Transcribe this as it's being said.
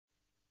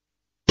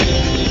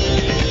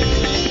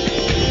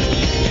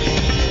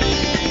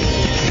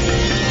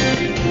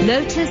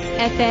Lotus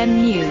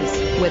FM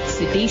News with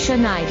Sudisha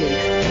Naidu.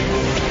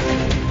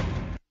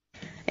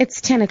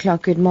 It's 10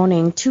 o'clock. Good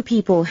morning. 2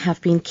 people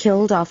have been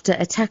killed after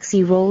a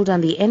taxi rolled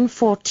on the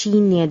N14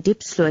 near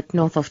Diepsloot,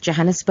 north of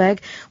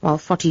Johannesburg, while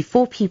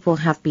 44 people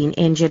have been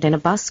injured in a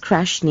bus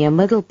crash near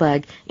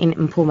Middelburg in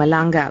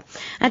Mpumalanga.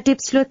 At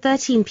Diepsloot,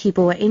 13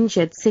 people were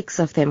injured, 6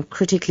 of them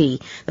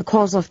critically. The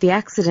cause of the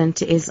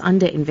accident is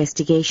under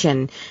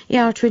investigation.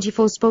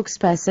 ER24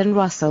 spokesperson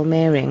Russell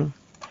Mehring.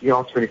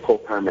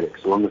 ER24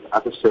 paramedics, along with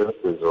other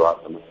services,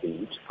 arrived on the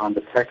scene to find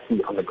the taxi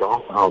on the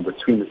grass aisle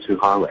between the 2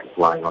 highways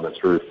lying on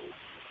its roof.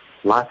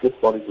 Lifeless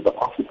bodies of the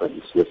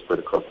occupants were spread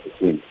across the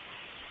scene.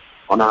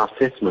 On our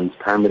assessments,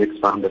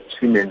 paramedics found that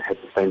 2 men had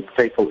sustained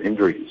fatal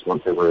injuries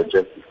once they were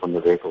ejected from the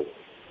vehicle.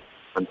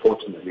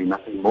 Unfortunately,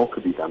 nothing more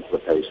could be done for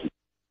the patient.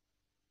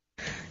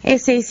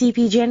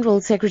 SACP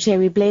General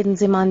Secretary Blade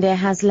Nzimande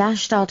has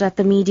lashed out at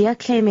the media,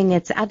 claiming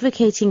it's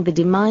advocating the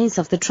demise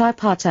of the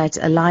tripartite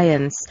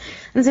alliance.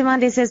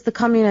 Nzimande says the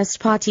Communist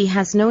Party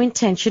has no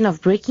intention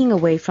of breaking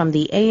away from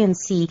the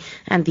ANC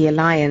and the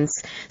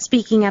alliance.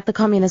 Speaking at the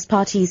Communist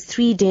Party's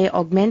 3-day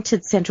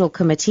augmented Central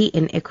Committee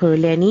in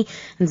Ekurhuleni,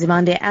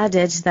 Nzimande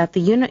added that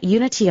the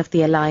unity of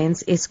the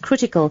alliance is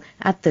critical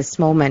at this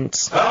moment.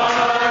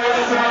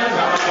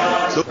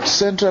 The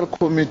Central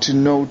Committee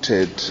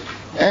noted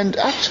and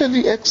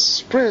actually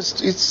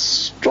expressed its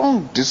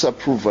strong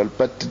disapproval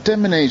but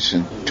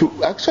determination to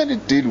actually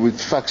deal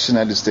with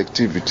factionalist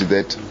activity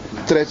that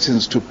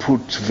threatens to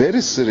put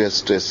very serious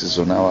stresses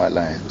on our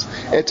alliance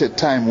at a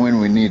time when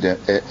we need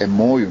a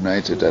more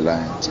united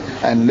alliance.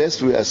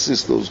 Unless we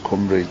assist those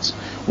comrades,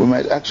 we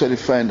might actually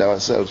find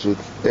ourselves with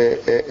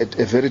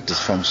a very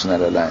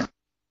dysfunctional alliance.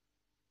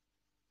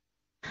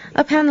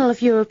 A panel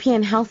of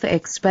European health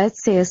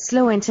experts say a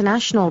slow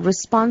international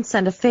response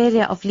and a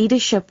failure of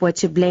leadership were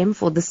to blame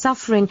for the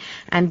suffering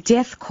and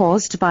death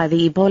caused by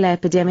the Ebola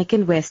epidemic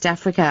in West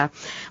Africa.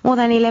 More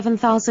than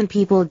 11,000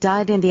 people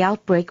died in the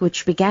outbreak,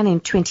 which began in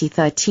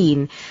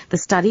 2013. The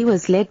study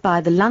was led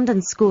by the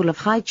London School of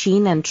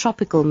Hygiene and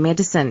Tropical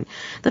Medicine.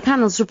 The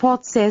panel's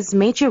report says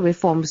major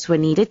reforms were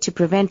needed to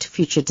prevent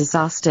future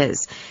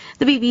disasters.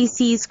 The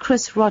BBC's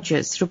Chris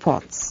Rogers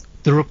reports.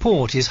 The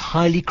report is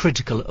highly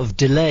critical of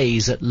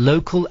delays at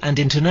local and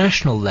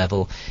international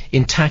level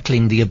in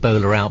tackling the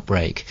Ebola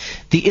outbreak.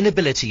 The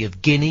inability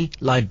of Guinea,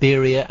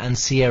 Liberia and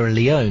Sierra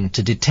Leone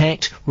to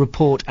detect,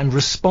 report and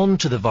respond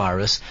to the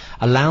virus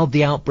allowed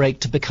the outbreak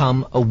to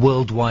become a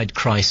worldwide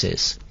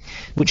crisis,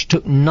 which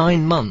took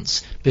 9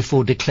 months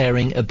before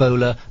declaring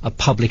Ebola a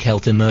public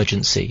health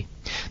emergency.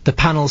 The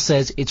panel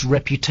says its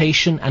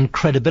reputation and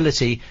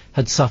credibility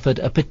had suffered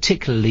a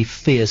particularly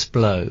fierce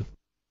blow.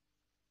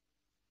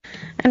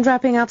 And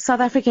wrapping up, South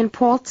African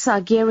ports are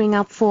gearing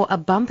up for a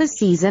bumper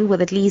season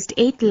with at least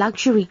 8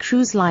 luxury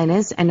cruise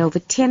liners and over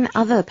 10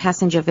 other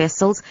passenger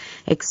vessels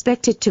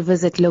expected to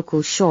visit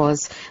local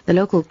shores. The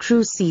local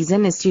cruise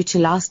season is due to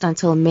last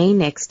until May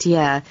next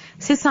year.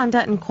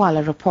 Sisanda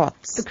Nkwala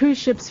reports. The cruise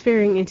ships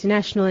ferrying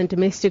international and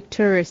domestic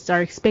tourists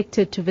are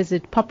expected to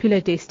visit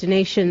popular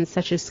destinations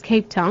such as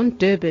Cape Town,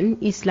 Durban,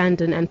 East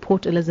London and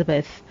Port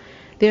Elizabeth.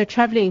 They are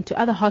travelling to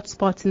other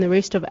hotspots in the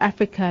rest of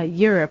Africa,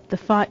 Europe, the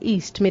Far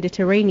East,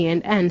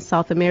 Mediterranean and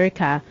South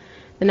America.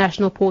 The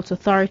National Ports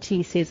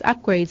Authority says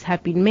upgrades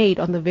have been made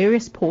on the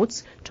various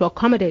ports to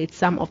accommodate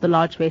some of the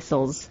large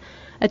vessels.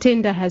 A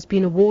tender has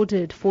been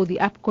awarded for the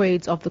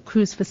upgrades of the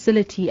cruise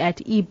facility at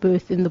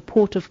eBirth in the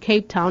port of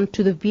Cape Town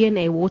to the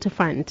V&A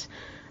waterfront.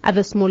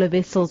 Other smaller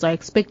vessels are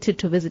expected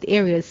to visit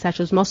areas such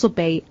as Mossel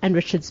Bay and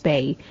Richards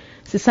Bay.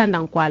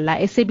 Sisanda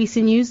Nkwala,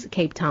 SABC News,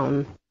 Cape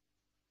Town.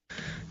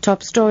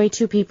 Top story,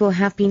 2 people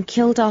have been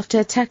killed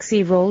after a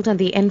taxi rolled on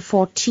the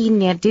N14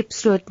 near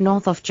Diepsloot,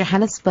 north of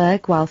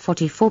Johannesburg, while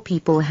 44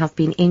 people have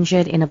been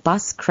injured in a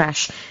bus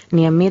crash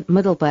near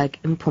Middelburg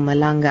in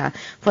Mpumalanga.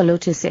 For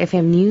Lotus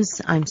FM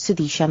News, I'm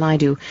Sudisha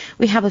Naidu.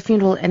 We have a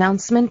funeral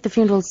announcement. The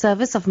funeral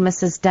service of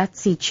Mrs.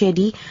 Datsi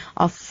Chedi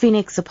of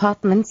Phoenix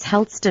Apartments,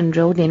 Helston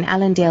Road in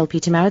Allendale,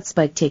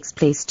 Pietermaritzburg takes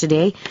place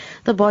today.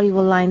 The body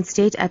will lie in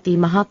state at the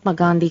Mahatma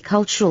Gandhi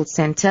Cultural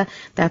Centre,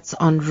 that's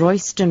on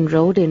Royston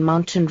Road in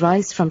Mountain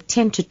Rise, from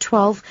 10 to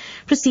 12,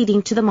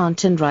 proceeding to the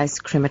Mountain Rise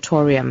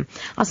Crematorium.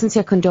 Our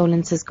sincere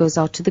condolences goes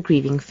out to the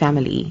grieving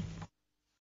family.